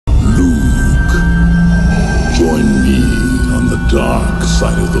dark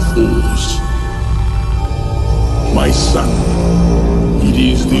side of the Force. My son, it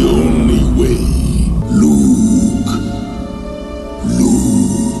is the only way. Luke. Luke.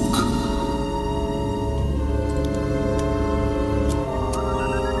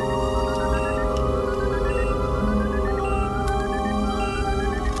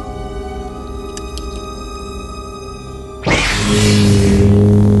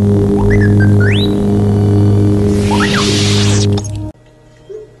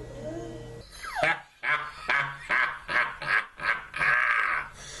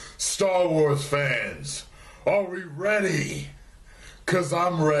 Star Wars fans, are we ready? 'Cause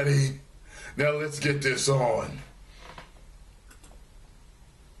I'm ready. Now let's get this on.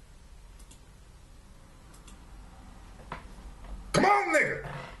 Come on, nigga!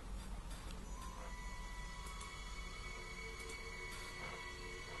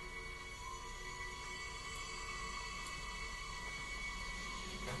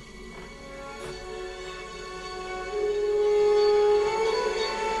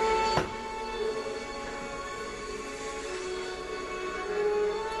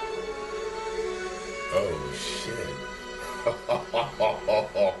 Oh, shit.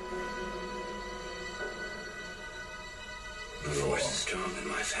 The Force is strong in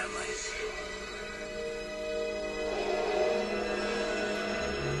my family.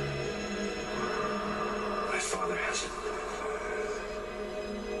 My father has it.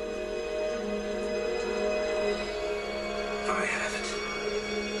 I have it.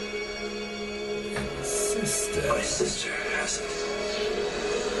 Sister. My sister has it.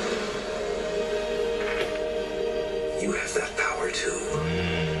 You have that power too.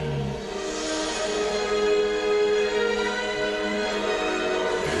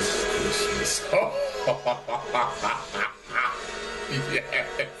 This Christmas. Yeah.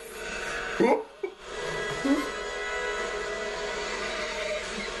 Oh.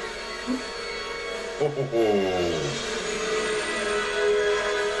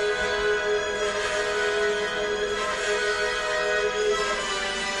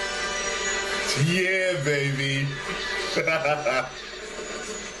 Yeah, baby.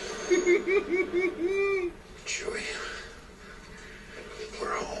 Joy.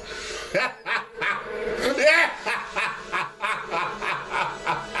 We're home.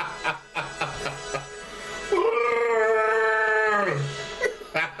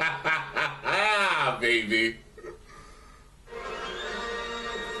 Baby.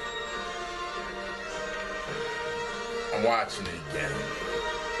 I'm watching it again.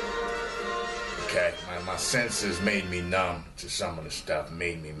 Okay, my senses made me numb to some of the stuff,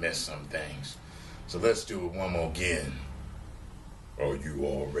 made me miss some things. So let's do it one more again. Are you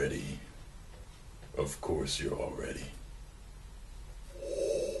all ready? Of course you're all ready.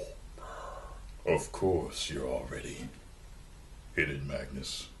 Of course you're all ready. Hit it,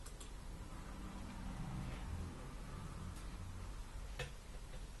 Magnus.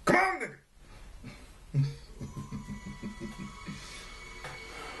 Come on, nigga!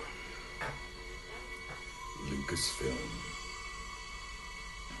 Lucasfilm.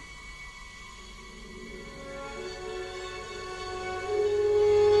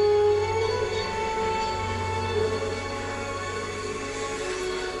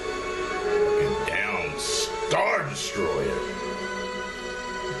 Looking down, Star Destroyer.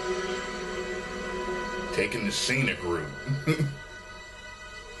 Taking the scenic route. The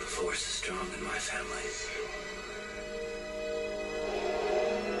Force is strong in my family.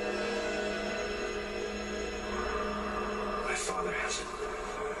 My father has it.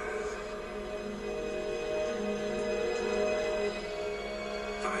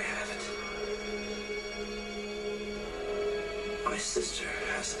 I have it. My sister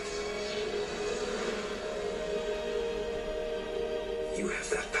has it. You have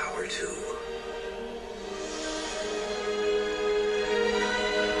that power too.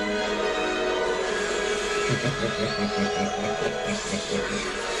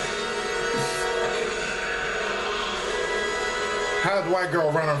 How's the white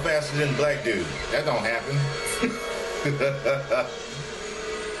girl running faster than the black dude? That don't happen.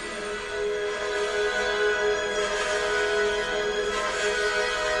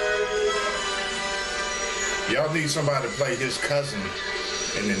 Y'all need somebody to play his cousin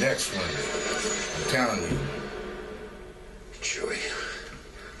in the next one. I'm telling you. Joy.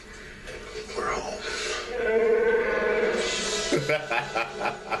 We're home.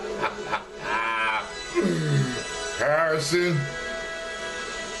 Harrison.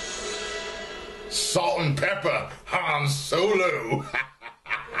 Salt and pepper. Han Solo.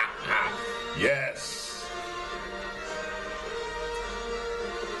 Yes.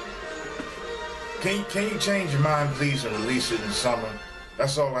 Can you change your mind, please, and release it in the summer?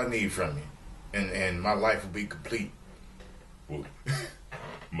 That's all I need from you, and my life will be complete. Well,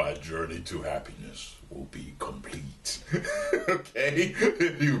 my journey to happiness will be complete. Okay?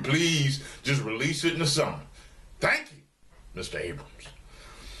 If you please, just release it in the summer. Thank you, Mr. Abrams.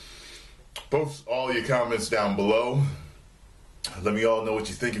 Post all your comments down below. Let me all know what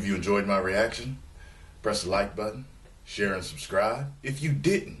you think. If you enjoyed my reaction, press the like button, share and subscribe. If you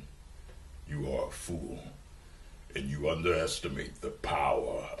didn't, You are a fool, and you underestimate the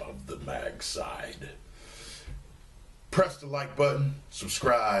power of the mag side. press the like button,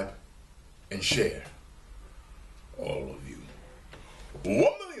 subscribe, and share. All of you. 1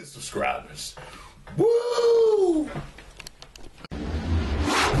 million subscribers. Woo!